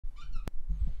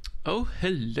Oh,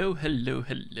 hello, hello,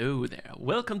 hello there.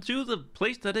 Welcome to the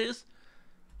place that is...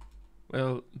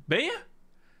 Well, Bear?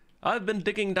 I've been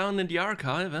digging down in the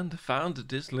archive and found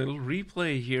this little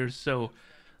replay here, so...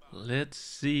 Let's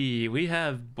see, we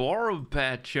have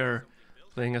Borobadger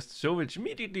playing as the Soviets,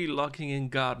 immediately locking in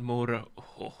God mode.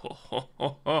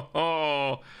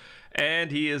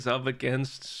 And he is up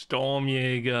against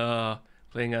Stormjäger,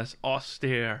 playing as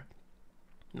Austere.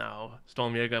 Now,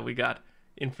 Stormjäger, we got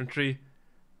infantry,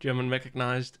 German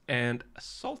mechanized, and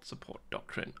assault support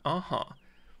doctrine.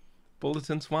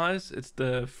 Bulletins wise, it's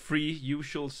the three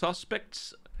usual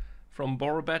suspects from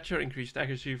Borobadger: increased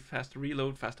accuracy, faster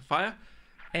reload, faster fire,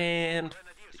 and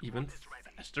even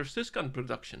faster sysgun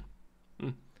production.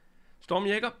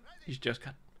 Stormjäger, he's just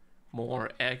got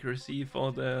more accuracy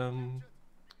for the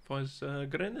for his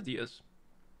grenadiers.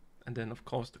 And then of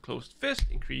course the closed fist,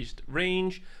 increased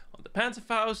range on the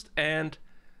Panzerfaust, and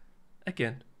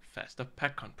again faster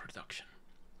pack-on production.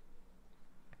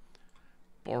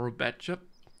 Borobadger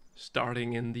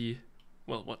starting in the,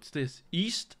 well, what's this,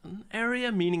 eastern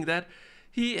area, meaning that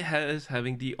he is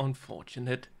having the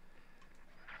unfortunate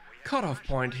cutoff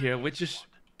point here, which is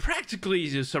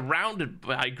practically surrounded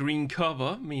by green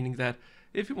cover, meaning that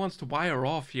if he wants to wire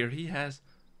off here, he has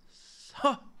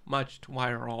so much to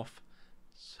wire off.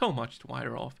 So much to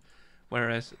wire off.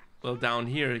 Whereas, well, down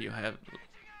here you have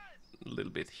a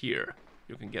little bit here.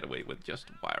 You can get away with just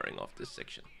wiring off this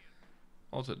section.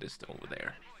 Also this over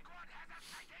there.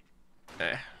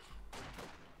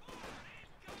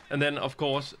 And then, of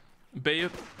course, Bayeux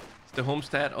is the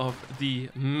homestead of the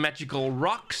magical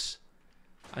rocks.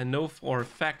 I know for a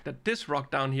fact that this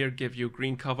rock down here gives you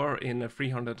green cover in a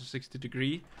 360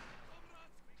 degree.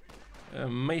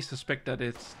 May suspect that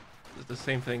it's the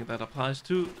same thing that applies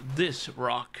to this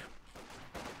rock.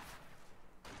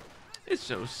 It's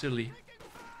so silly.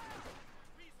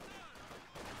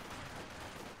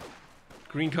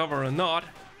 Green cover or not,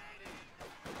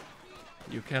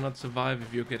 you cannot survive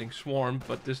if you're getting swarmed,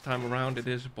 but this time around it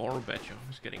is Borobadger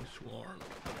who's getting swarmed.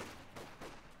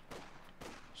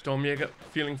 Stormjäger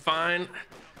feeling fine,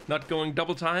 not going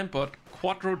double time, but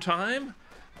quattro time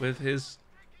with his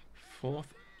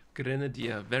 4th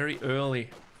Grenadier, very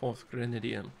early 4th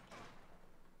Grenadier.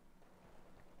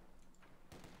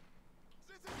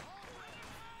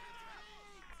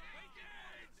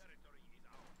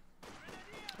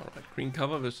 Alright, green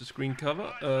cover versus green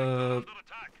cover.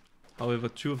 However,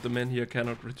 2 of the men here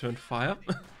cannot return fire.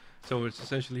 So it's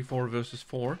essentially 4 versus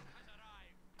 4.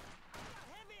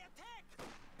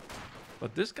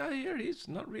 But this guy here, he's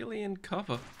not really in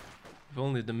cover. If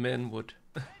only the men would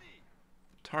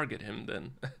target him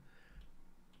then.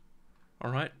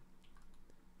 Alright.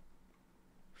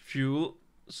 Fuel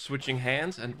switching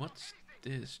hands, and what's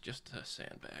this? Just a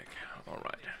sandbag.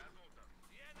 Alright.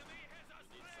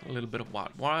 A little bit of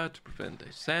white wire to prevent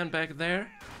a sandbag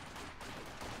there.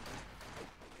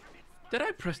 Did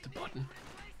I press the button?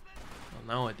 Well,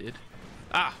 now I did.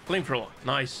 Ah, flamethrower.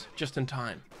 Nice. Just in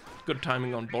time. Good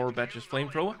timing on Borobadger's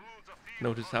flamethrower.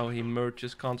 Notice how he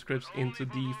merges conscripts into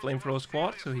the flamethrower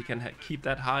squad, so he can keep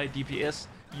that high DPS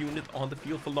unit on the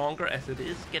field for longer, as it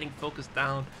is getting focused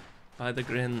down by the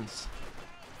Grins.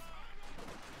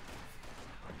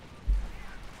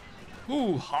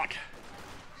 Ooh, hot.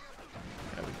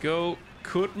 There we go.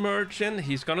 Could merge in.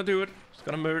 He's gonna do it. He's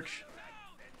gonna merge.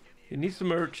 He needs to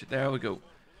merge. There we go.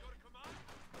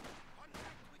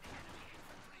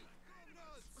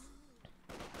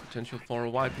 Potential for a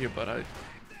wipe here, but I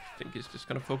think he's just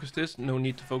gonna focus this. No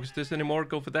need to focus this anymore.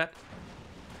 Go for that.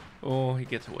 Oh, he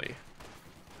gets away.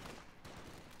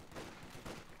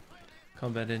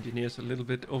 Combat engineers a little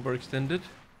bit overextended.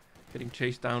 Getting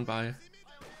chased down by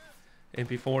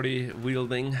MP40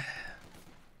 wielding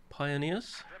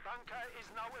pioneers. The bunker is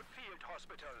now a field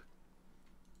hospital.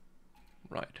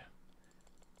 Right.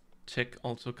 Tech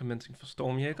also commencing for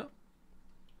Stormjäger.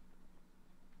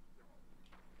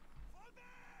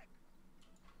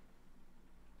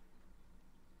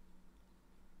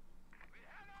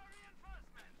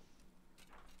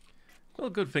 Well,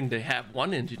 good thing they have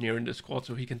one engineer in the squad,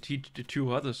 so he can teach the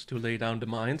 2 others to lay down the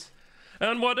mines.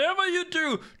 And whatever you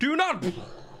do, do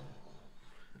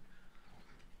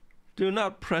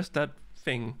not press that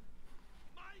thing.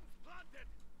 Mines planted.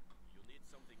 You need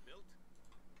something built?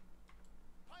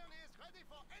 Pioneers ready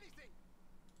for anything.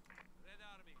 Red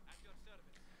Army at your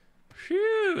service.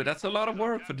 Phew, that's a lot of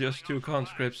work for just 2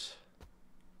 conscripts.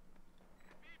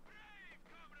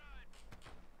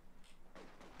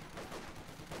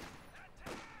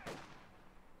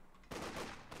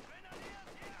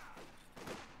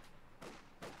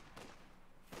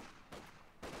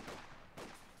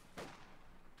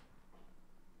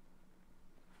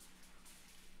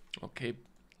 Okay, a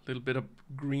little bit of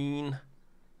green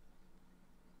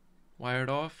wired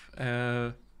off.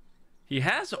 He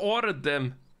has ordered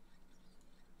them.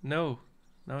 No,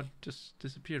 it just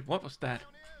disappeared. What was that?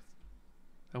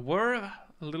 There were a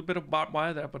little bit of barbed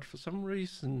wire there, but for some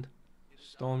reason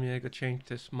Stormjäger changed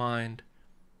his mind.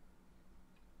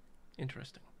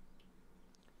 Interesting.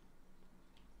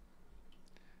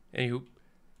 Anywho,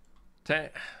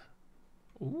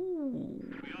 ooh,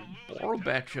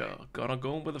 Borobadger gonna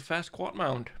go with a fast quad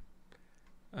mount.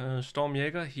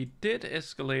 Stormjäger, he did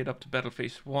escalate up to battle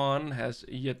phase 1, has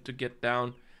yet to get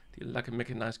down the lucky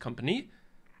mechanized company.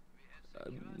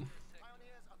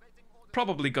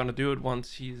 Probably gonna do it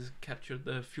once he's captured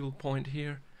the fuel point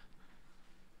here.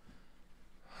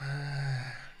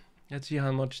 Let's see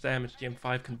how much damage the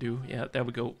M5 can do. Yeah, there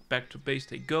we go. Back to base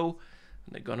they go.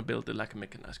 And they're gonna build the lucky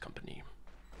mechanized company.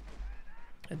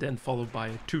 And then followed by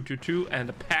a 222 and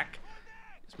a pack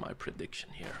is my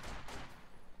prediction here.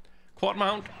 Quad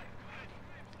mount.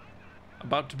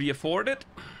 About to be afforded.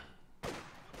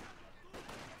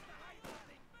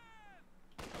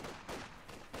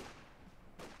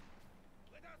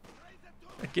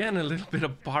 Again, a little bit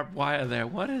of barbed wire there.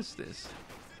 What is this?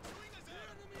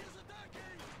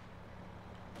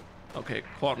 Okay,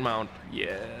 quad mount.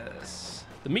 Yes.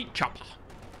 The meat chopper.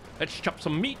 Let's chop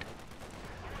some meat.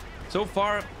 So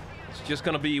far, it's just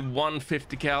gonna be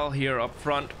 150 cal here up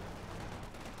front.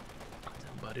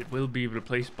 But it will be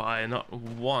replaced by not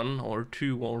 1 or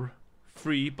 2 or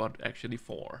 3, but actually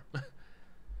 4.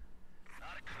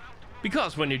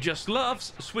 Because when you just love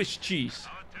Swiss cheese,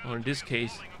 or in this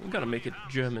case, we're gonna make it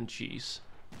German cheese.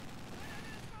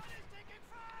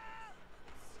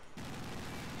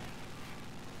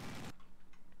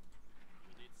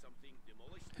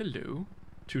 Hello.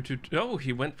 222. Oh,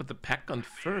 he went with the pack gun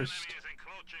first.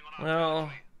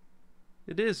 Well,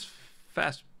 it is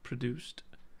fast produced.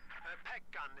 Pack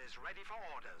gun is ready for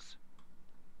orders.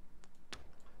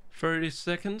 30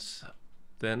 seconds.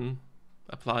 Then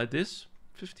apply this.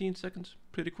 15 seconds.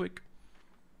 Pretty quick.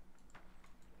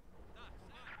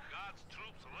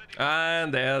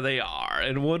 And there they are.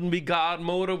 It wouldn't be guard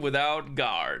motor without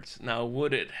guards. Now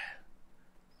would it?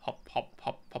 Hop, hop,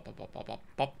 hop, hop, hop, hop, hop, hop,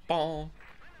 hop, hop.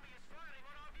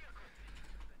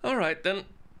 All right then.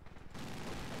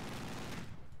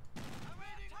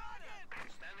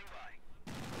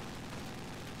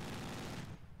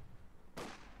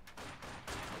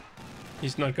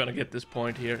 He's not gonna get this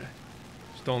point here,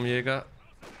 Stormjäger.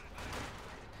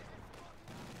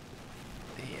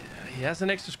 He has an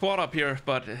extra squad up here,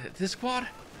 but this squad?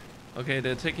 Okay,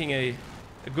 they're taking a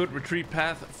good retreat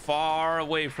path far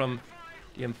away from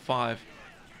the M5.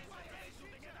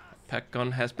 Pack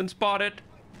gun has been spotted.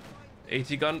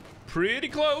 AT gun pretty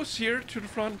close here to the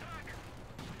front.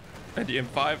 And the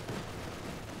M5.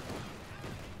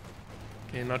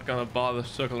 Okay, not gonna bother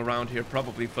circle around here,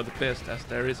 probably for the best, as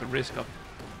there is a risk of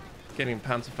getting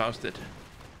Panzerfausted.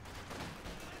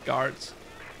 Guards.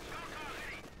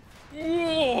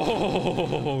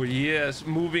 Whoa! Yes,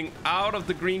 moving out of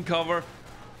the green cover.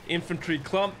 Infantry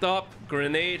clumped up.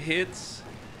 Grenade hits.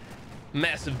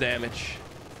 Massive damage.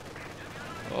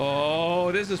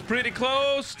 Oh, this is pretty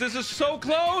close. This is so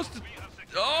close.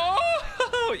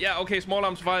 Oh! Yeah, okay, small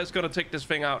arms fire is gonna take this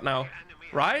thing out now.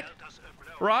 Right?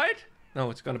 Right? No,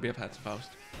 it's gonna be a Panzerfaust.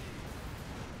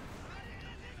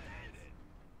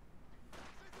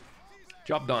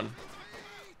 Job done.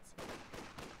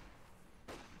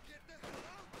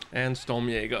 And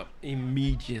Stormjäger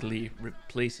immediately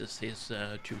replaces his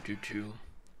 222.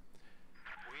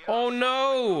 Oh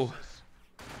no!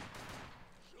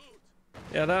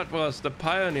 Yeah, that was the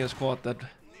Pioneer squad that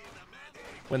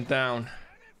went down.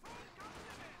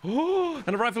 Oh,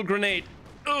 and a rifle grenade.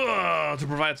 Ugh, to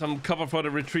provide some cover for the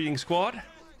retreating squad.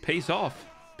 Pays off.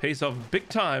 Pays off big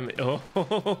time.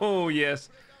 Oh, yes.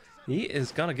 He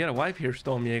is gonna get a wipe here,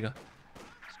 Stormjäger.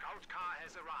 Scout car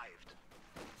has arrived.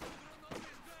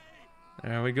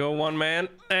 There we go, one man,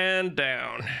 and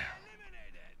down.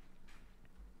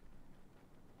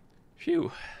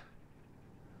 Phew.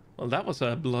 Well, that was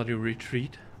a bloody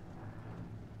retreat.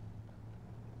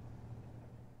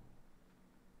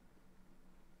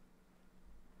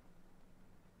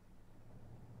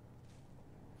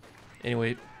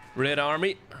 Anyway, Red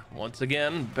Army, once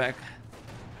again, back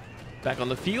on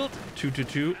the field.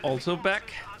 222 also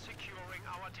back.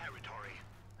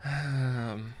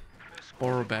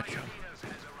 Borobadger.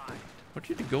 What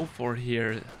did he go for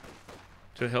here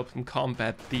to help him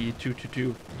combat the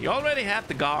 222? He already had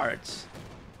the guards.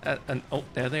 And oh,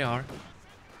 there they are.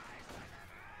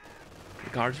 The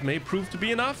guards may prove to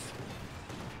be enough.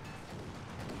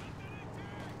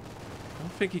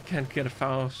 think he can get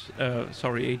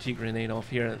a AG grenade off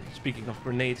here. Speaking of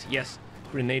grenades, yes,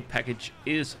 grenade package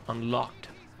is unlocked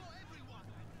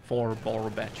for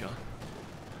Borobadger.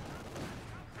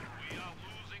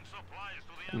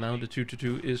 And now the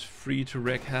 222 is free to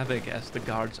wreak havoc as the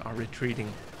guards are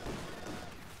retreating.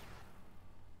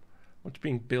 What's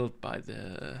being built by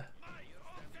the...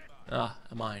 a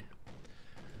mine.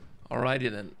 Alrighty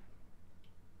then.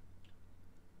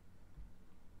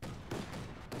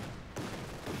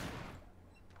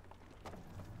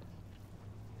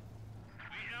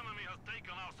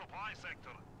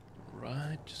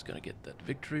 Right, just gonna get that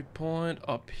victory point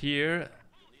up here.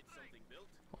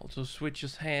 Also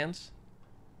switches hands.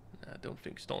 I don't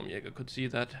think Stormjäger could see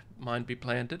that mine be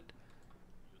planted.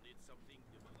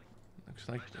 Looks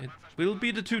like it will be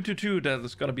the 222 that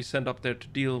is gonna be sent up there to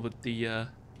deal with the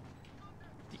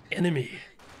enemy.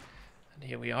 And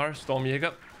here we are,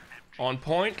 Stormjäger on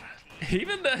point. He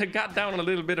even got down a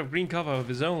little bit of green cover of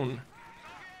his own.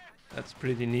 That's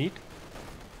pretty neat.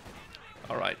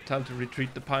 Alright, time to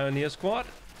retreat the Pioneer Squad.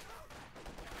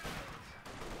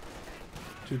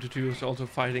 222 is also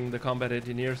fighting the combat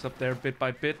engineers up there bit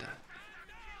by bit.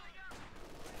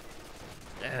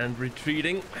 And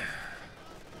retreating.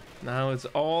 Now it's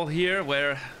all here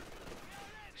where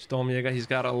Stormjäger, he's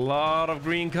got a lot of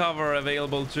green cover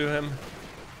available to him.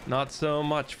 Not so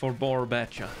much for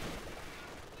Borobadger.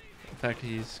 In fact,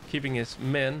 he's keeping his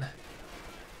men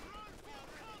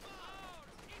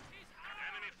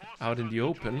out in the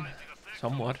open,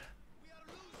 somewhat,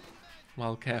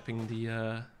 while capping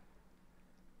the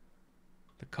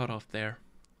cutoff there.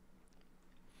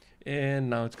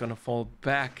 And now it's gonna fall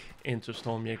back into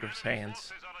Stormjäger's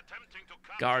hands.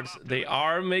 Guards, they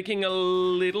are making a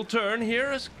little turn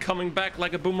here, is coming back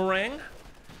like a boomerang.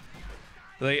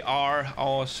 They are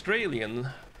Australian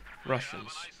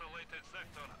Russians.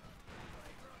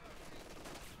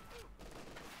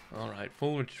 Alright,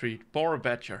 full retreat.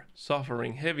 Borobadger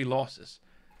suffering heavy losses.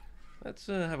 Let's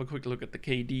have a quick look at the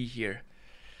KD here.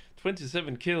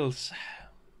 27 kills.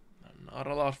 Not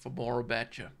a lot for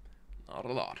Borobadger. Not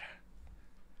a lot.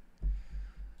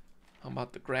 How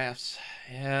about the graphs?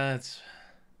 Yeah, it's...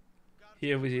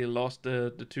 Here we lost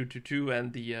the 222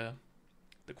 and the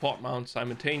quad mount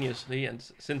simultaneously, and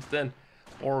since then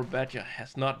Borobadger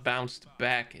has not bounced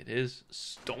back. It is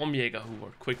Stormjäger who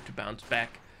were quick to bounce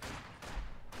back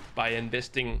by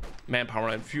investing manpower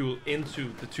and fuel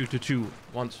into the 222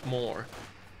 once more.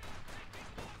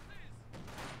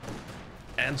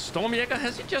 And Stormjäger,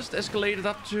 has he just escalated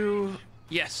up to...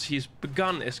 Yes, he's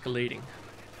begun escalating.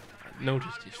 I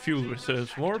noticed his fuel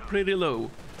reserves were pretty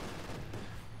low.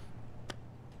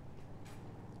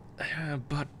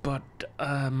 But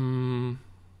at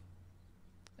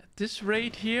this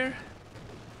rate here,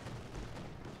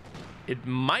 it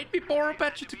might be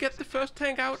Borobadger to get the first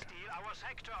tank out.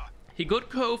 He could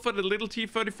go for the little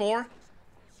T-34,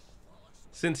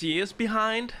 since he is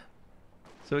behind,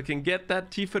 so he can get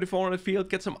that T-34 in the field,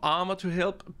 get some armor to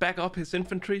help back up his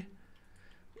infantry.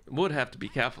 Would have to be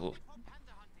careful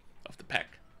of the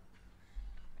pack,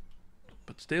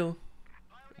 but still,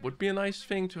 it would be a nice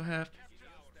thing to have.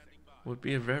 Would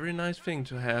be a very nice thing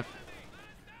to have.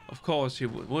 Of course, he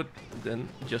would then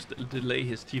just delay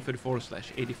his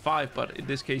T-34/85, but in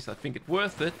this case, I think it's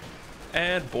worth it.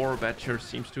 And Borobadger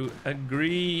seems to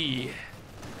agree,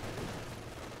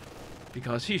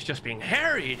 because he's just being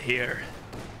harried here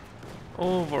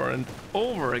over and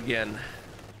over again.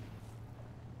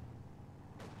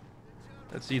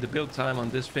 Let's see the build time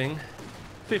on this thing.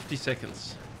 50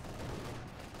 seconds.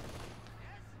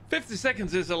 50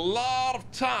 seconds is a lot of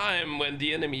time when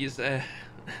the enemy is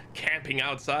camping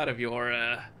outside of your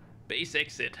base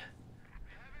exit.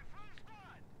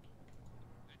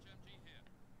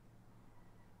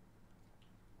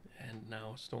 And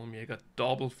now Stormjäger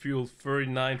double fuel,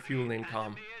 39 fuel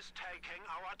income.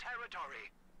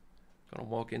 Gonna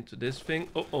walk into this thing.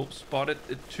 Oh, spotted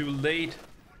it too late.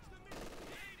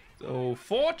 So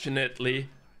fortunately,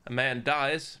 a man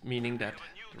dies, meaning that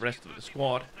the rest of the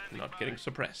squad are not getting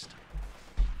suppressed.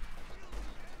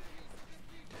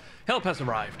 Help has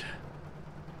arrived.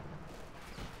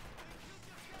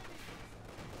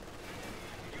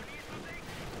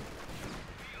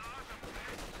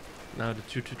 Now the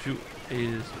 222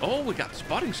 is... Oh, we got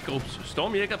spotting scopes.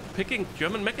 Stormjäger picking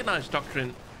German mechanized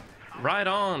doctrine. Right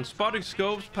on. Spotting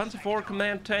scopes, Panzer IV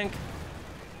command tank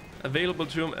available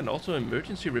to him, and also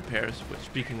emergency repairs. Which,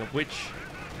 speaking of which...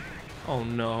 Oh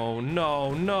no,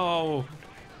 no, no!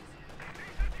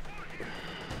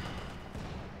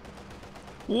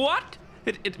 What?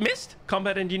 It missed?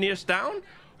 Combat engineers down?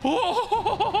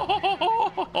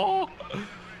 Oh!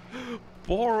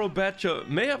 Borobadger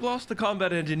may have lost the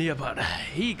combat engineer, but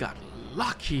he got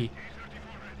lucky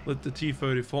with the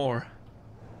T-34.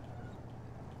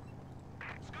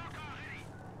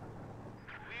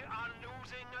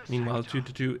 Meanwhile,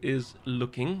 222 is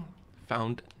looking,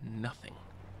 found nothing.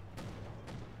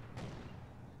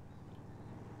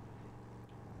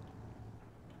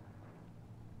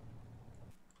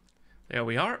 There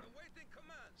we are.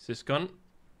 Sysgun.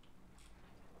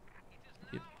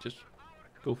 Yep, just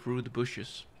go through the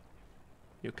bushes.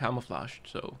 You're camouflaged,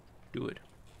 so do it.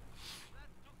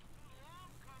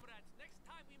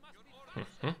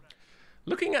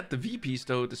 Looking at the VPs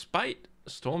though, despite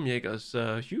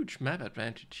Stormjäger's huge map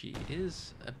advantage, he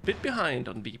is a bit behind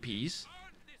on VPs.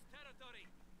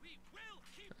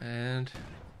 And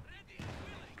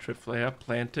Trip Flare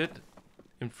planted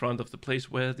in front of the place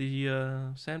where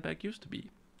the sandbag used to be.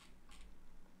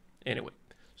 Anyway,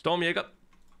 Stormjäger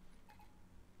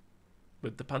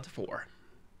with the Panther 4.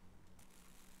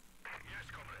 Yes,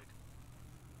 comrade.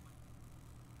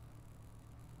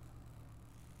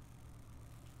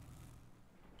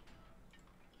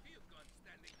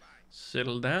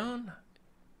 Settle down.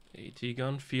 AT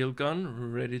gun, field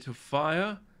gun, ready to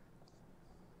fire.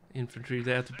 Infantry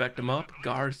there to back them up.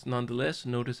 Guards nonetheless.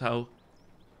 Notice how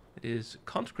it is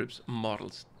conscripts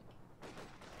models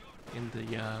in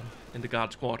the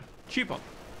guard squad. Cheaper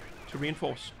to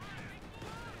reinforce.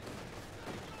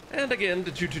 And again,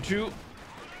 the 222.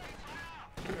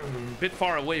 Bit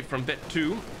far away from bet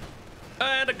 2.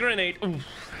 And a grenade.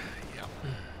 Oof. Yeah.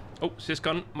 Oh,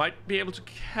 Sysgun might be able to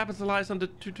capitalize on the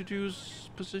 222's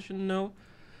position. No.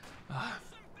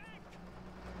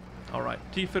 Alright,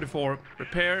 T-34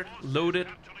 prepared, loaded,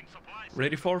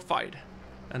 ready for a fight.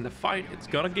 And the fight it's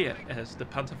gonna get as the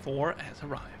Panther 4 has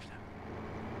arrived.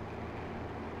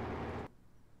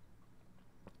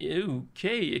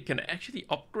 Okay, it can actually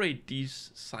upgrade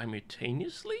these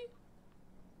simultaneously?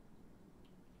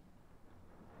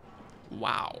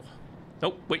 Wow.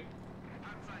 Oh, wait.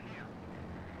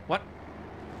 What?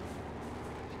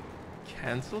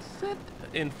 Cancel set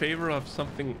in favor of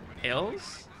something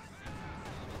else?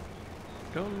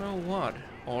 Don't know what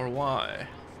or why.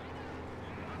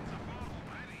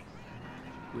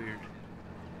 Weird.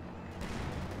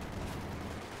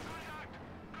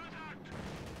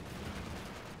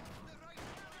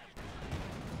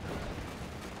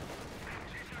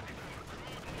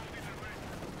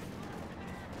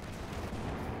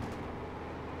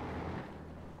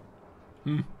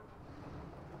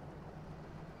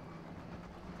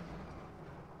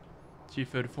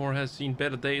 G34 has seen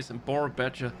better days, and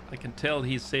Borobadger, I can tell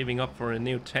he's saving up for a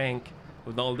new tank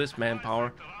with all this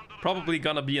manpower. Probably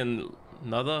gonna be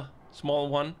another small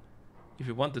one. If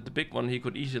he wanted the big one, he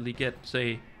could easily get,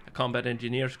 say, a combat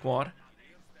engineer squad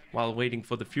while waiting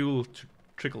for the fuel to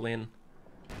trickle in.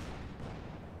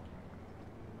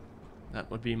 That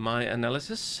would be my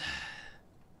analysis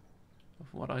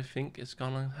of what I think is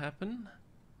gonna happen.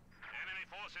 Enemy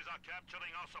forces are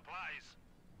capturing our supplies.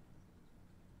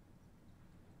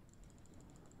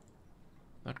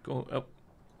 Not go. Oh,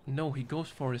 no, he goes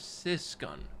for a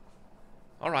Sysgun.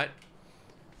 All right.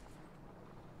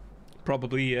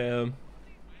 Probably a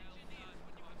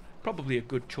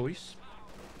good choice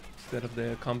instead of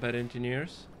the combat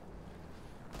engineers.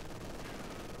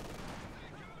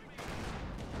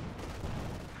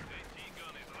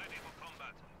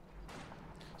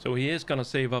 So he is gonna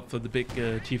save up for the big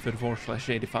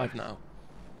T-34/85 now.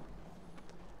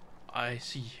 I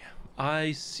see.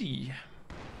 I see.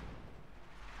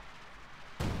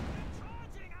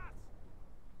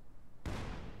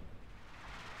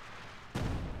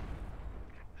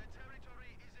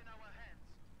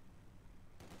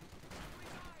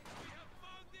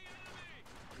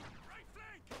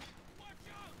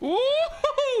 Ooh!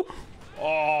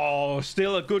 Oh,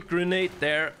 still a good grenade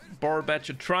there.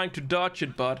 Borobadger trying to dodge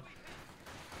it, but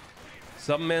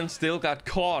some men still got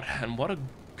caught. And what a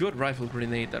good rifle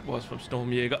grenade that was from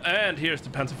Stormjäger. And here's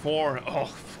the Panther 4.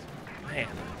 Oh, man.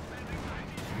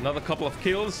 Another couple of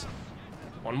kills.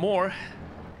 One more.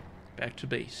 Back to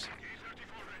base.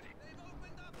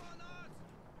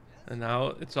 And now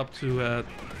it's up to the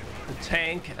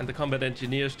tank and the combat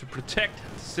engineers to protect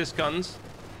the Sysguns.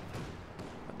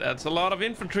 That's a lot of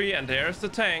infantry, and there's the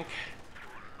tank.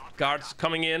 Guards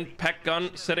coming in, pack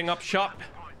gun setting up shop.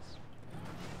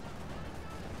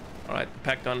 Alright, the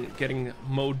pack gun getting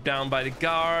mowed down by the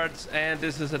guards, and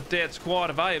this is a dead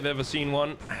squad if I have ever seen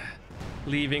one.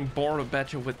 Leaving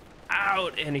Borobadger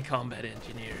without any combat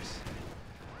engineers.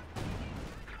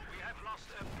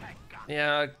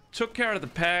 Yeah, took care of the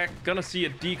pack. Gonna see a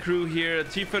D crew here.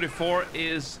 T-34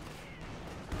 is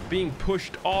being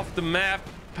pushed off the map.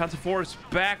 Panzer IV is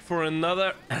back for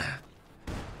another...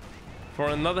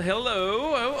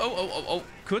 hello. Oh.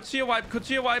 Could see a wipe, could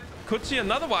see a wipe. Could see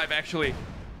another wipe, actually.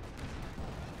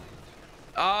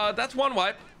 That's one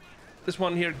wipe. This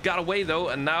one here got away, though,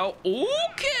 and now...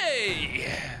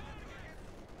 Okay!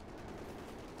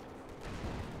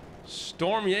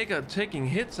 Stormjäger taking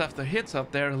hits after hits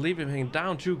up there, leaving him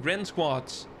down 2 Gren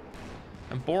squads.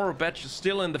 And Borobadger is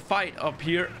still in the fight up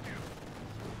here.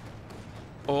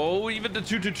 Oh, even the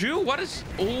 2-2-2? What is...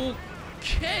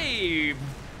 Okay!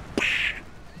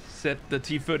 Said the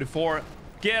T-34.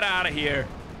 Get out of here.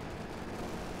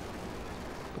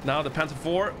 But now the Panzer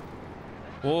IV.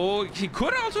 Oh, he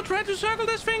could also try to circle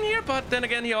this thing here, but then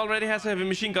again, he already has a heavy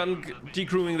machine gun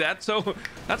decrewing that, so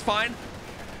that's fine.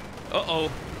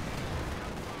 Uh-oh.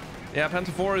 Yeah, Panzer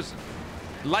IV is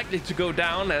likely to go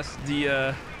down as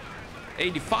the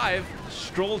 85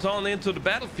 strolls on into the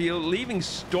battlefield, leaving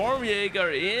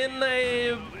Stormjäger in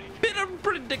a bit of a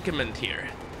predicament here.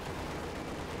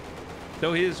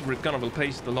 Though he is gonna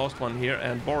replace the lost one here,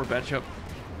 and Borobadger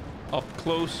up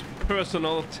close,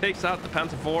 personal, takes out the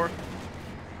Panzer IV.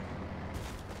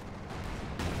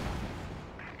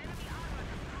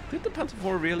 Did the Panzer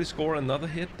IV really score another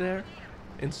hit there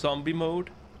in zombie mode?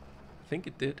 I think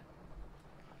it did.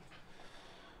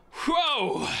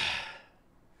 Whoa!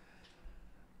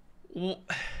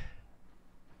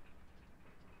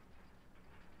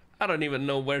 I don't even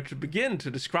know where to begin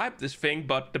to describe this thing,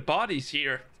 but the bodies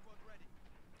here,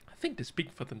 I think they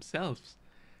speak for themselves.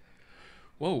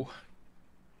 Whoa.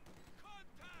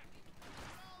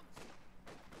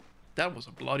 That was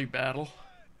a bloody battle.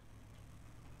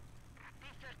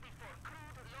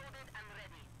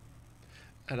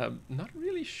 And I'm not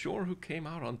really sure who came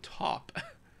out on top.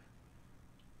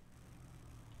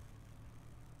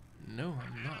 No,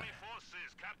 I'm not.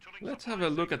 Let's have a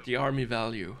look at the army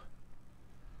value.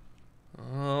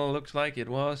 Oh, looks like it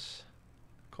was,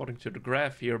 according to the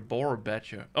graph here,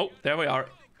 Borobadger. Oh, there we are.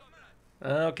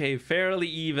 Okay, fairly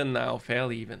even now,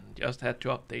 fairly even. Just had to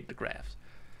update the graphs.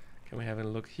 Can we have a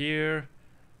look here?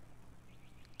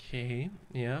 Okay,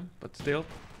 yeah, but still,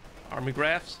 army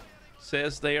graphs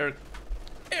says they are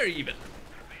very even.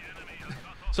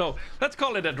 So let's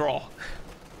call it a draw.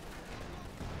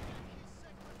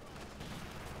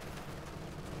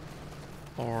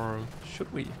 Or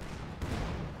should we?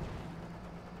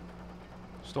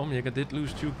 Stormjäger did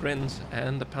lose 2 Grens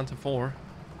and the Panzer IV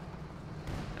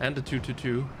and the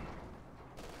 2-2-2.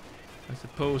 I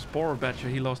suppose Borobadger,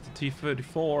 he lost the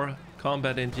T-34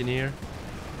 combat engineer.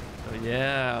 So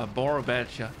yeah,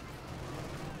 Borobadger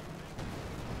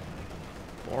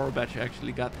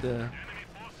actually got the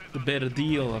better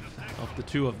deal of the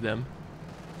 2 of them,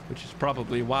 which is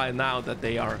probably why now that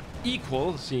they are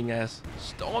equal, seeing as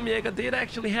Stormjäger did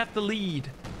actually have the lead,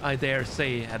 I dare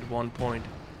say, at one point.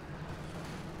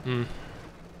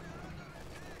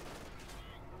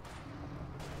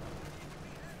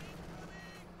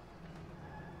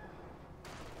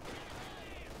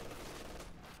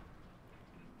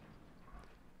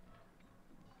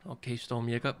 Okay,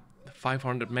 Stormjäger,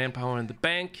 500 manpower in the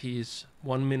bank. He's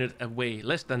 1 minute away,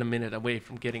 less than a minute away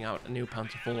from getting out a new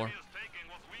Panzer IV.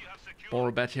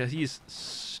 Borobadger, he's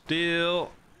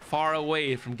still far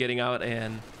away from getting out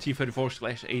an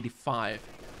T-34/85.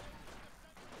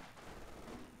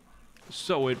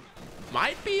 So it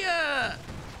might be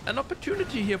an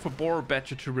opportunity here for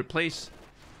Borobadger to replace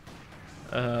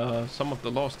some of the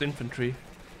lost infantry.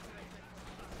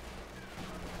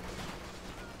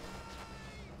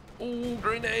 Oh,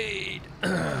 grenade!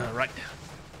 Right.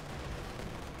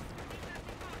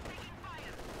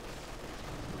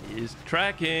 He's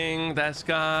tracking this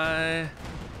guy.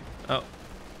 Oh.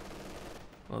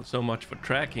 Well, so much for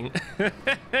tracking.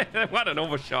 What an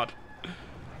overshot.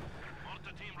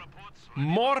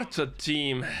 Mortar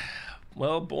team.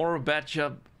 Well,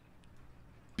 Borobadger,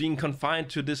 being confined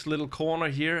to this little corner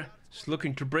here, is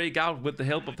looking to break out with the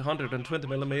help of the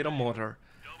 120mm mortar.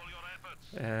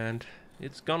 And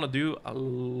it's gonna do a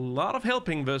lot of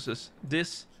helping versus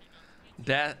this,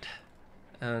 that,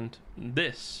 and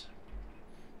this.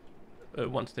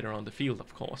 Once they're on the field,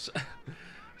 of course.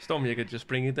 Stormjäger just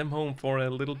bringing them home for a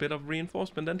little bit of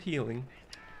reinforcement and healing.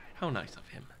 How nice of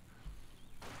him.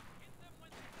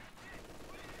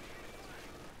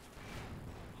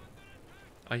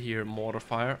 I hear mortar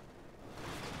fire.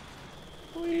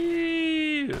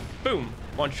 Whee! Boom!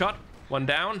 1 shot, 1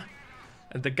 down.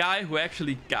 And the guy who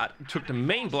actually took the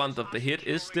main blunt of the hit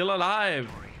is still alive.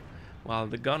 While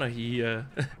the gunner, he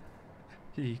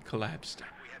collapsed.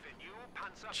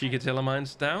 Cheeky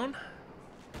Tellermines down.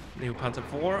 New Panzer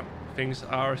IV. Things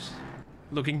are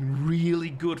looking really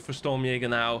good for Stormjäger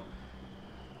now.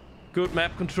 Good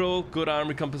map control, good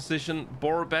army composition.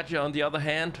 Borobadger, on the other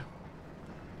hand,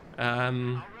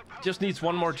 just needs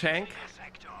one more tank.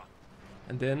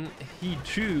 And then he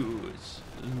too is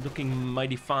looking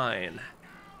mighty fine.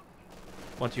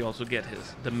 Once you also get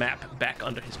the map back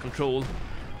under his control.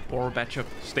 Borobadger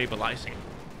stabilizing.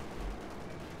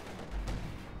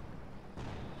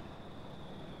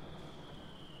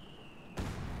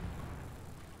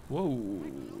 Whoa.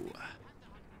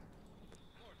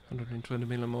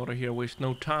 120mm mortar here, waste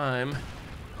no time.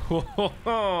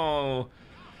 Whoa.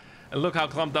 And look how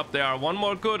clumped up they are. One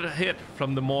more good hit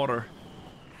from the mortar.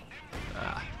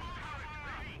 Ah.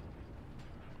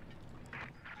 The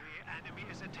enemy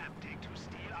is attempting to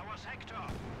steal our sector.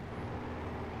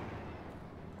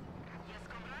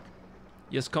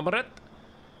 Yes, comrade.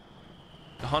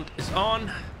 The hunt is on.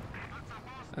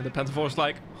 And the Panther Force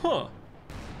like, huh.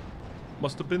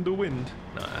 Must have been the wind.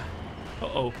 Nah.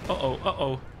 Uh-oh, uh-oh,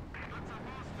 uh-oh.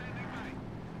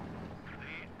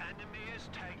 The enemy is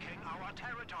taking our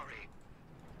territory.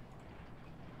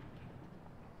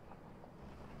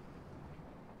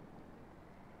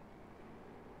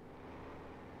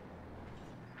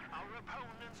 Our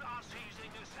opponents are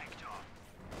seizing a sector.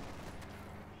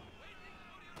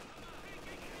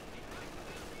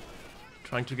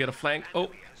 Trying to get a flank. Oh.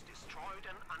 Enemy has destroyed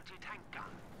an anti-tank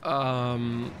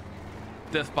gun.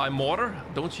 Death by mortar.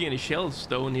 Don't see any shells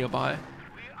though nearby.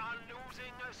 We are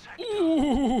losing a sector.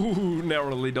 Ooh,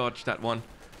 narrowly dodged that one.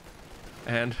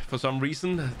 And for some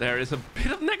reason, there is a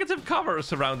bit of negative cover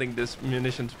surrounding this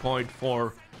munitions point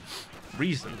for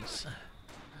reasons.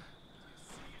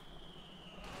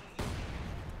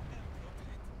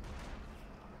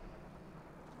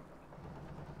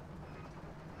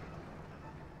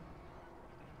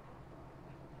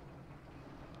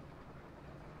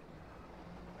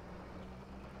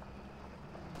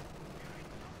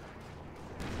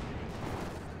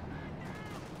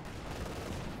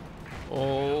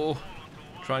 Oh,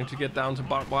 trying to get down to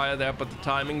barbed wire there, but the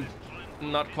timing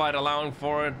not quite allowing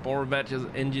for it. Borobadger is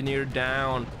engineered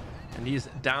down, and he's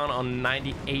down on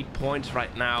 98 points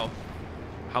right now.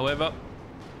 However,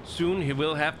 soon he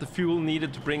will have the fuel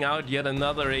needed to bring out yet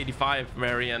another 85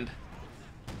 variant.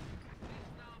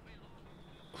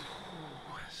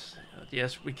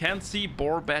 Yes, we can see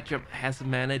Borobadger has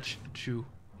managed to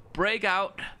break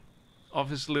out of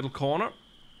his little corner.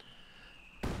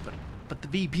 But the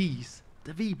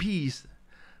VPs,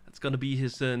 that's gonna be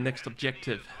his next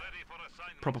objective.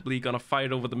 Probably gonna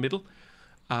fight over the middle.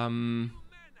 I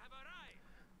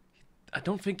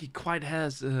don't think he quite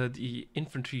has the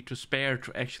infantry to spare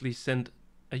to actually send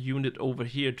a unit over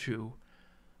here to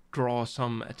draw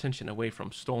some attention away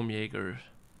from Stormjäger's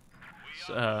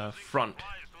front.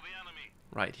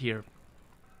 Right here.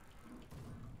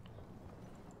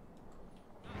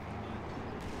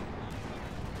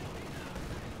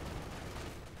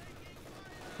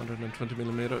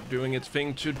 .120mm doing its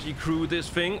thing to decrew this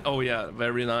thing. Oh yeah,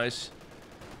 very nice.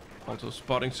 Also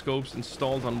spotting scopes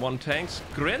installed on one tank.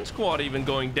 Gren squad even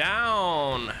going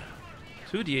down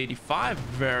to the 85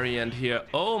 variant here.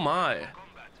 Oh my.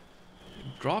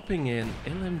 Dropping in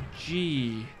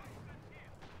LMG.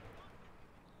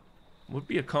 Would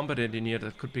be a combat engineer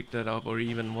that could pick that up, or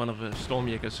even one of the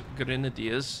Stormjäger's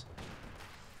grenadiers.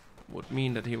 Would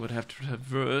mean that he would have to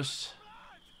traverse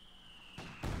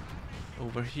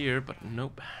over here, but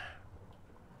nope.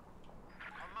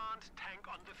 Command tank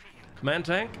on the field. Command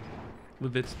tank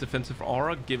with its defensive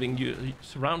aura giving you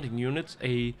surrounding units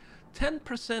a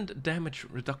 10% damage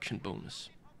reduction bonus.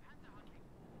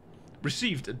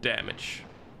 Received damage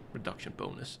reduction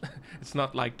bonus. It's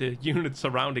not like the unit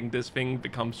surrounding this thing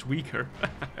becomes weaker.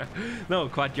 No,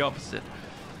 quite the opposite.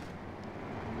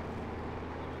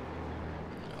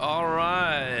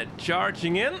 Alright,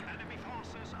 charging in. Enemy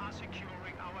forces are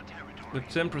securing our territory. With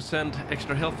 10%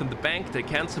 extra health in the bank, they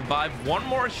can survive one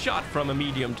more shot from a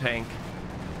medium tank.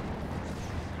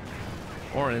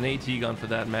 Or an AT gun for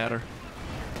that matter.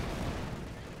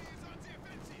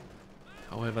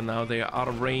 However, now they are out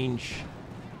of range.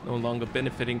 No longer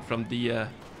benefiting from the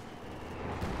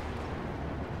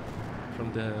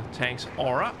tank's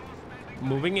aura.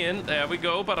 Moving in, there we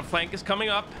go, but a flank is coming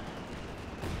up.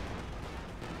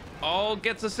 Oh,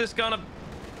 gets assist gun,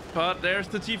 but there's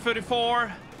the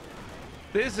T-34.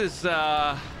 This is,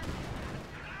 yeah,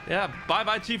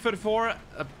 bye-bye T-34.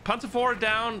 Panzer IV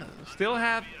down, still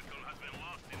have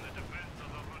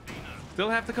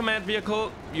the command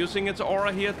vehicle using its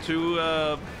aura here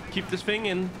to keep this thing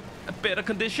in a better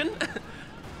condition.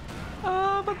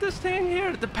 But this thing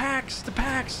here, the packs.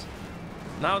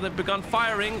 Now they've begun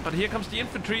firing, but here comes the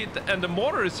infantry, and the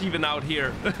mortar is even out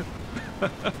here.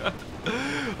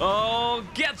 Oh,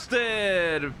 gets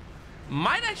it!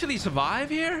 might actually survive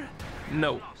here.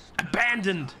 No,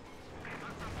 abandoned.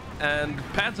 And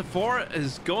Panzer IV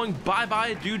is going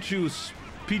bye-bye due to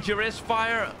PGRS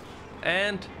fire.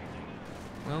 And,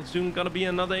 well, soon gonna be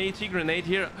another AT grenade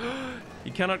here.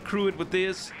 You cannot crew it with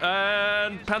this.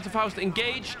 And Panzerfaust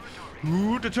engaged.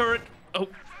 Ooh, the turret. Oh,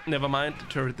 never mind. The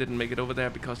turret didn't make it over there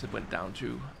because it went down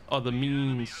to other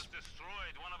means.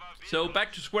 So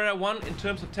back to square one in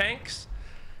terms of tanks.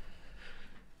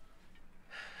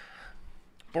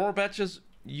 Borobadgers,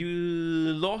 you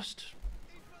lost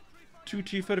 2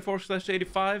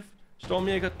 T-34/85,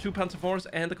 Stormjäger, 2 Panzer IVs,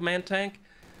 and the command tank.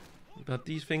 But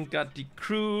these things got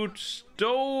decrewed,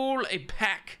 stole a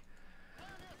pack.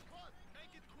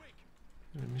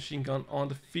 Machine gun on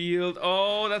the field.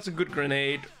 Oh, that's a good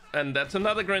grenade. And that's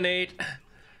another grenade.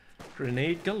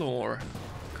 Grenade galore.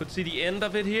 Could see the end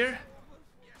of it here.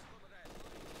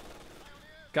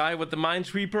 Guy with the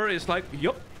minesweeper is like,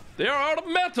 yup, they're out of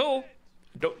metal.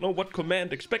 I don't know what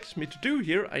command expects me to do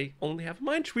here. I only have a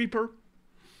minesweeper.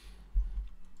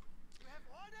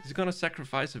 Is he gonna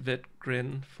sacrifice a vet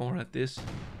grin for at this?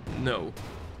 No.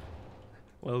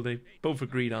 Well, they both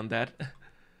agreed on that.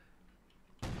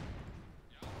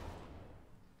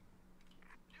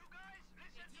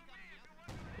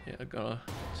 Yeah, I gotta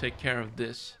take care of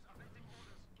this.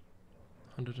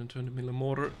 120mm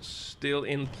mortar still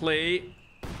in play.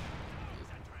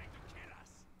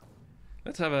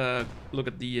 Let's have a look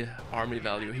at the army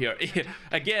value here.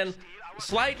 Again,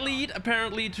 slight lead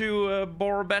apparently to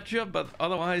Borobadger, but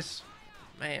otherwise,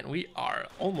 man, we are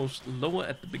almost lower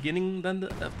at the beginning than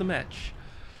of the match.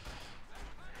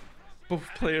 Both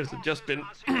players have just been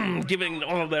giving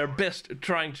all their best,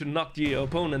 trying to knock the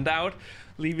opponent out,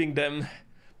 leaving them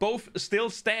both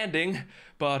still standing,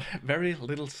 but very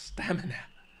little stamina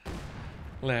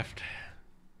left.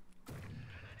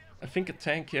 I think a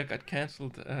tank here got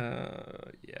cancelled.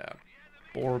 Yeah,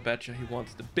 Borobadger, he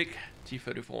wants the big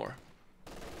T-34.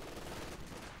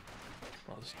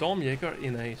 Well, Stormjäger,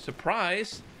 in a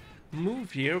surprise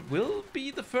move here, will be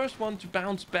the first one to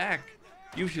bounce back.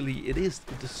 Usually it is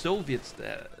the Soviets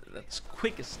that's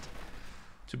quickest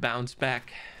to bounce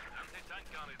back.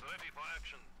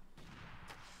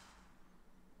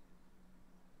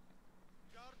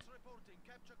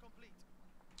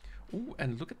 Ooh,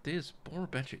 and look at this.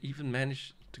 Borobadger even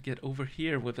managed to get over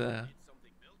here with a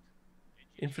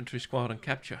infantry squad and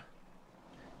capture.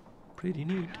 Pretty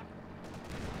neat.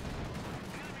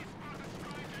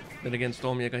 Then again,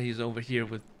 Stormjäger, he's over here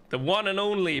with the one and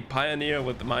only Pioneer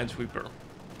with the minesweeper.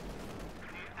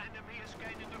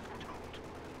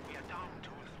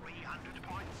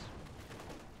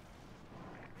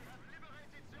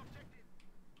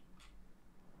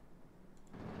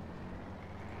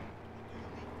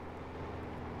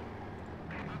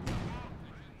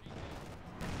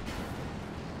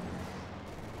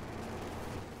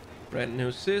 Brand new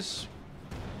sys,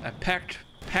 a pack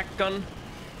gun,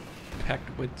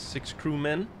 packed with 6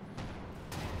 crewmen.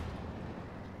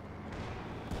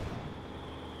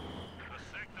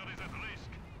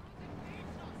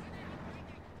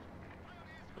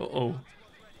 Uh-oh.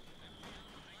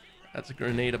 That's a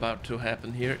grenade about to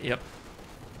happen here, yep.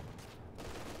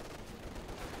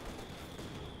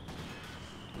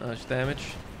 Nice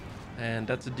damage. And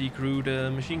that's a decrewed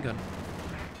machine gun.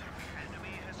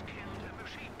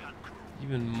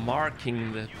 Even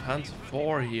marking the Panzer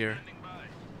IV here.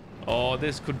 Oh,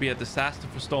 this could be a disaster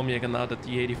for Stormjäger now that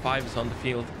the 85 is on the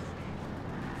field.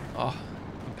 Oh,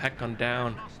 pack gun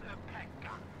down.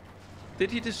 Did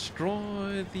he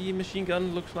destroy the machine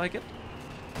gun? Looks like it.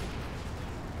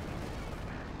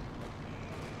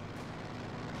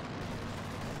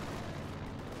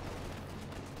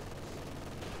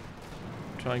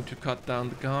 Trying to cut down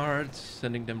the guards,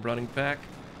 sending them running back.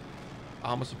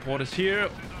 Armor support is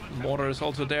here. Mortar is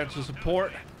also there to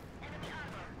support.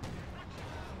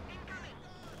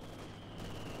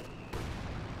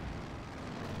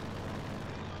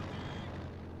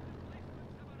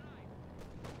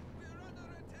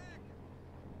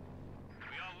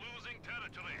 We are losing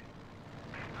territory.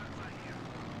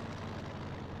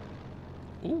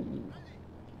 Ooh.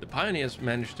 The Pioneers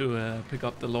managed to pick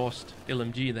up the lost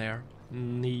LMG there.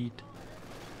 Neat.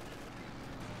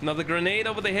 Another grenade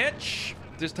over the hedge.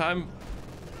 This time,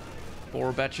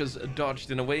 Borobadger's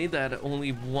dodged in a way that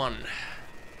only one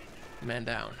man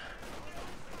down.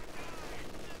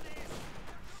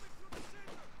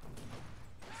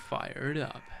 Fired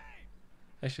up.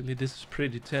 Actually, this is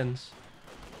pretty tense.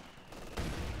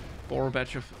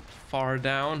 Borobadger far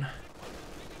down.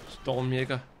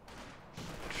 Stormjäger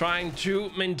trying to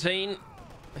maintain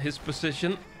his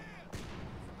position.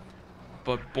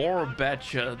 But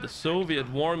Borobadger, the Soviet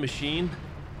war machine,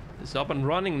 is up and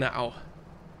running now.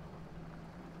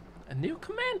 A new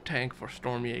command tank for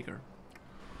Stormjäger.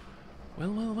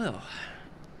 Well, well, well.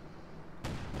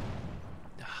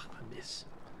 Ah, I miss.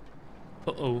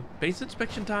 Uh-oh. Base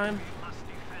inspection time.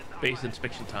 Base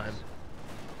inspection time.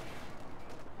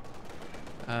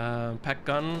 Pack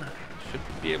gun. Should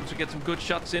be able to get some good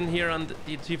shots in here on the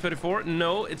T-34.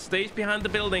 No, it stays behind the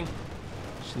building.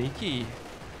 Sneaky.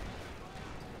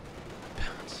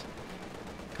 Bounce.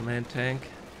 Command tank.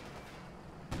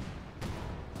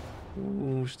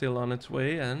 Ooh, still on its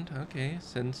way. And, okay,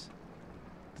 since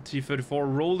the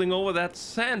T-34 rolling over that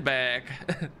sandbag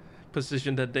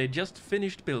position that they just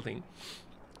finished building.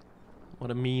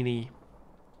 What a meanie.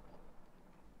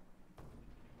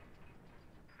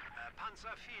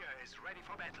 Panzer IV is ready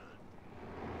for battle.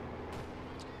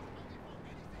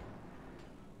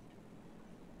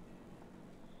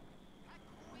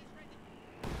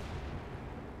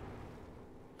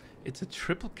 It's a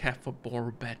triple cap for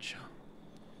Borobadger.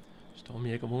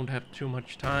 Stormjäger won't have too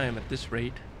much time at this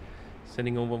rate.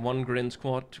 Sending over one Grin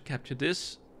squad to capture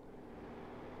this.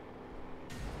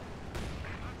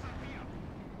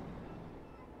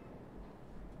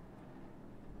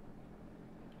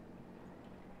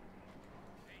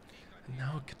 And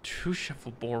now a Katusha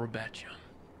for Borobadger.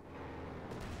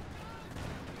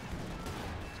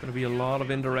 It's gonna be a lot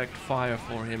of indirect fire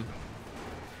for him.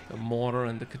 The mortar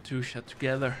and the Katusha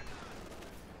together.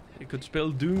 It could spell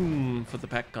doom for the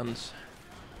pack guns.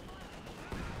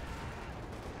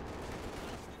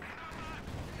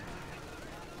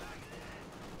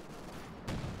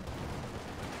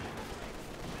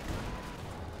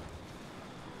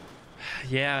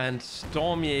 Yeah, and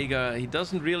Stormjäger, he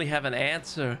doesn't really have an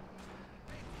answer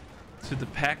to the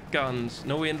pack guns.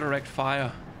 No indirect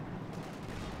fire.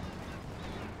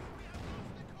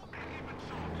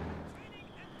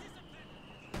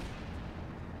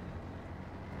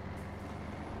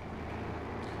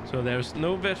 So there's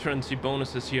no veterancy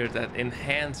bonuses here that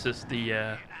enhances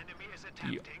the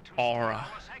aura.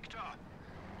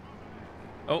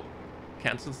 Oh,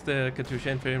 cancels the Katusha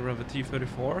in favor of a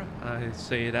T-34. I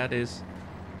say that is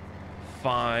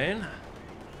fine.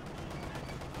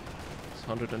 This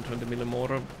 120mm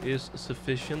mortar is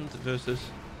sufficient versus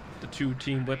the two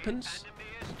team weapons.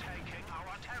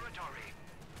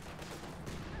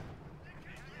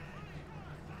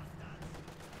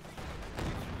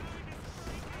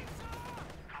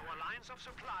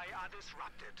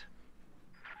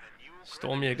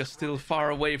 Stormjäger still far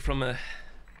away from a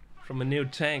new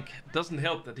tank. Doesn't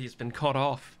help that he's been cut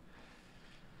off.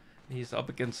 He's up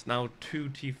against now two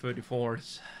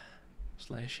T-34s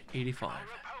 /85.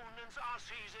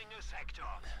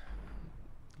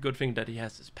 Good thing that he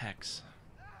has his packs.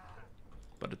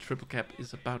 But a triple cap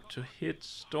is about to hit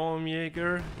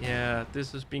Stormjäger. Yeah,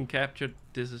 this has been captured.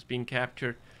 This has been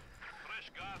captured.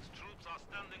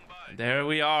 There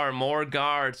we are, more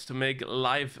guards to make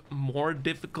life more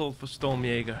difficult for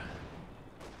Stormjäger.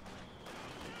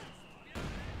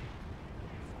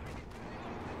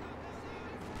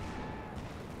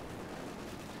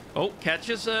 Oh,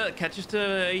 catches the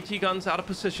AT guns out of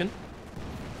position.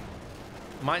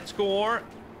 Might score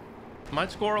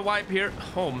a wipe here.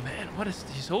 Oh man, what is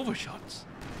these overshots?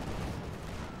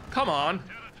 Come on.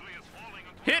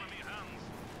 Hit!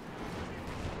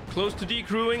 Close to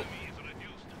decrewing.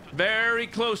 Very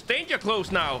close. Danger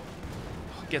close now.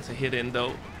 Gets a hit in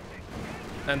though.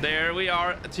 And there we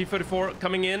are. A T-34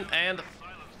 coming in. And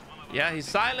yeah, he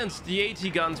silenced the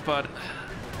AT guns, but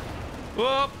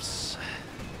whoops.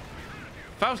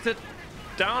 Fausted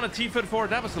down a T-34.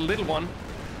 That was a little one.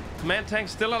 Command tank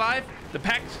still alive. The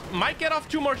pack might get off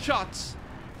two more shots.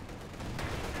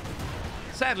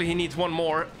 Sadly, he needs one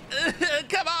more.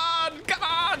 Come on! Come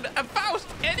on! A Faust!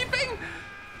 Anything?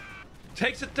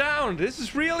 Takes it down. This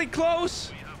is really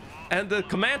close. And the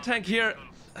command tank here.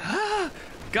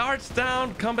 Guards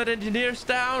down. Combat engineers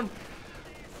down.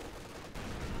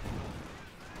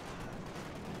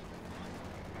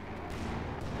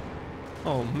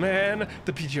 Oh man.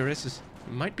 The PGRSs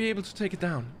might be able to take it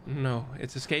down. No,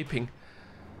 it's escaping.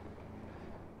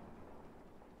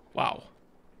 Wow.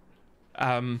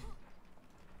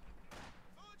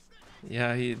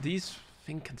 Yeah, these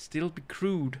things can still be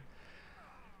crewed.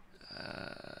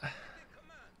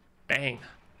 Dang.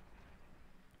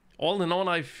 All in all,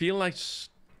 I feel like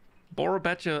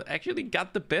Borobadger actually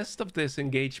got the best of this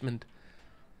engagement.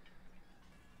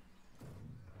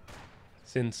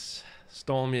 Since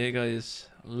Stormjäger is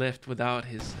left without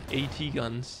his AT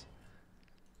guns.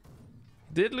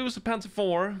 Did lose a Panzer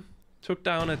IV. Took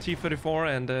down a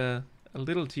T-34 and a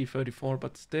little T-34,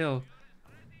 but still.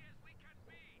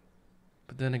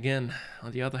 But then again,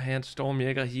 on the other hand,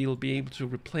 Stormjäger, he'll be able to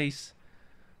replace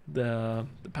the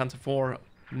Panzer IV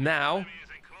now. Enemy is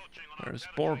encroaching on our Whereas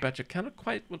territory. Borobadger cannot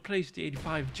quite replace the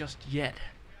 85 just yet.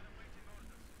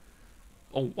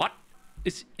 Oh, what?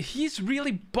 He's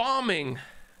really bombing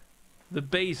the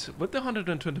base with the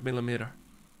 120mm.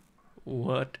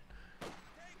 What?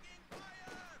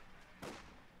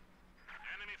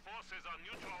 Enemy forces are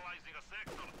neutralizing a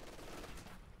sector.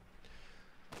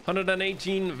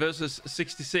 118 versus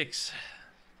 66.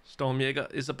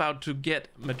 Stormjäger is about to get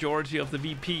majority of the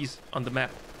VPs on the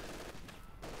map.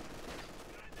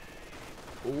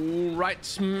 Ooh, right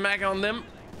smack on them.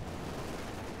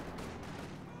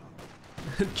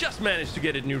 Just managed to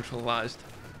get it neutralized.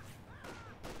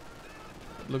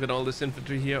 Look at all this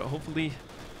infantry here. Hopefully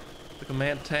the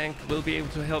command tank will be able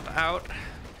to help out.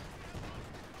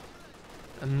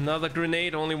 Another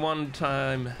grenade, only one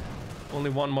time.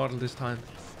 Only one model this time.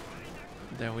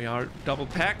 There we are, double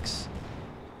packs.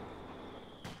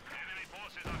 Enemy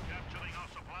forces are capturing our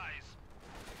supplies.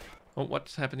 Oh,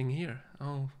 what's happening here?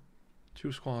 Oh,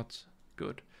 2 squads.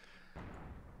 Good.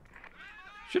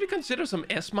 Should he consider some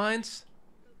S-mines?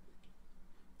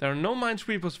 There are no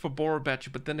minesweepers for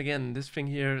Borobadger, but then again, this thing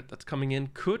here that's coming in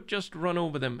could just run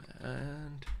over them.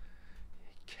 And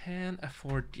he can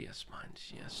afford the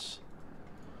S-mines, yes.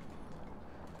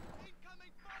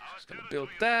 Just gonna build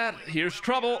that. Here's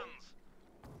trouble.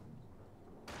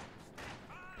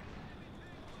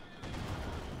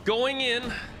 Going in.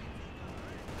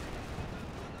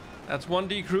 That's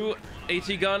 1D crew, AT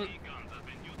gun. Guns have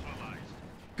been neutralized.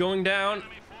 Going down.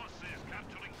 Enemy forces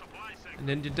capturing supply sector. And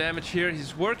then the damage here.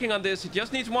 He's working on this. He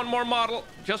just needs one more model.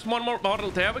 Just one more model.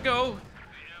 There we go. The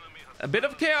enemy has A bit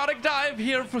of chaotic dive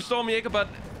here for Stormjäger, but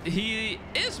he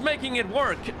is making it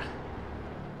work.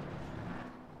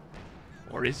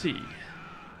 Or is he?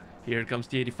 Here comes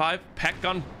the 85. Pack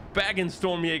gun back in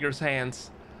Stormjäger's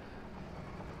hands.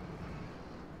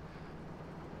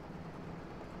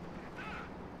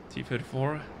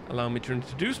 T-34, allow me to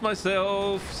introduce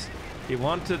myself. He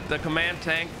wanted the command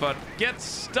tank, but gets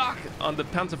stuck on the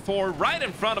Panzer IV right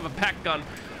in front of a pack gun.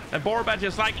 And Borobadger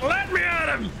is like, let me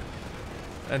at him!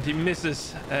 And he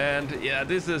misses. And yeah,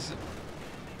 this is...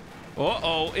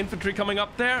 Uh-oh, infantry coming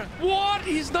up there. What?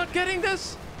 He's not getting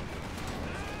this?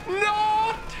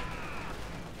 Not!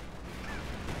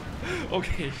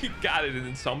 Okay, he got it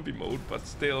in zombie mode, but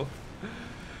still.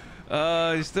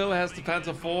 He still has the Panzer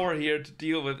IV here to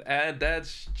deal with, and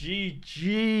that's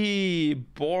GG.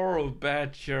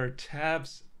 Borobadger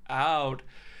taps out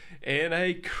in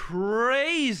a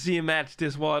crazy match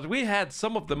this was. We had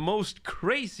some of the most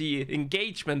crazy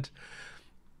engagement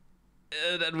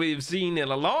that we've seen in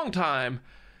a long time.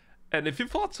 And if you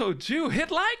thought so too,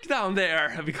 hit like down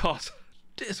there, because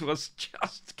this was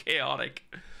just chaotic.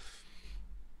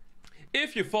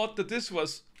 If you thought that this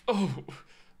was,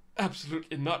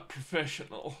 absolutely not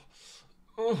professional,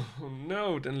 oh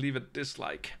no, then leave a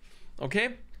dislike,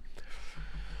 okay?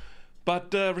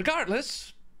 But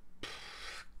regardless,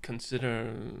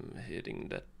 consider hitting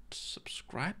that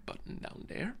subscribe button down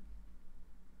there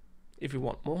if you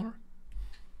want more.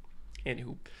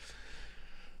 Anywho,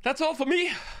 that's all for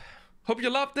me. Hope you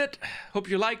loved it. Hope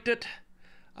you liked it.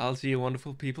 I'll see you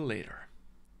wonderful people later.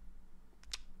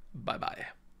 Bye-bye.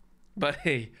 But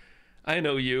hey, I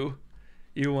know you.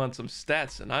 You want some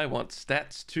stats, and I want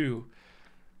stats too.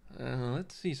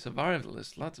 Let's see,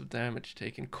 survivalist, lots of damage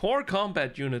taken. Core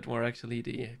combat unit were actually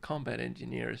the combat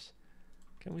engineers.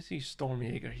 Can we see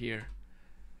Stormjäger here?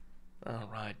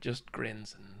 Alright, just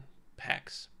grins and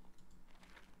packs.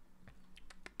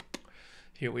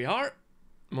 Here we are.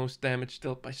 Most damage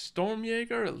dealt by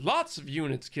Stormjäger. Lots of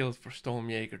units killed for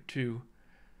Stormjäger too.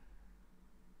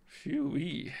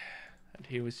 Phew-wee. And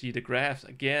here we see the graphs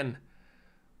again.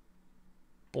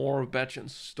 Borobadger and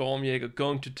Stormjäger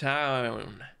going to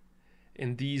town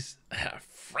in these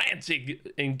frantic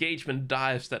engagement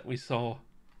dives that we saw.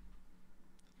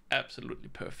 Absolutely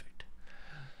perfect.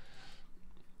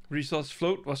 Resource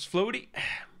float was floaty,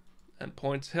 and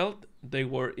points held, they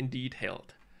were indeed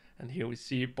held. And here we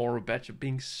see Borobadger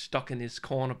being stuck in his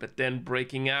corner, but then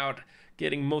breaking out,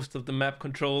 getting most of the map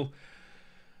control.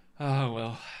 Ah,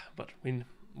 well, but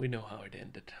we know how it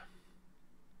ended.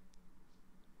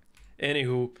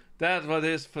 Anywho, that's what it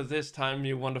is for this time,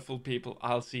 you wonderful people.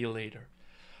 I'll see you later.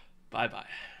 Bye-bye.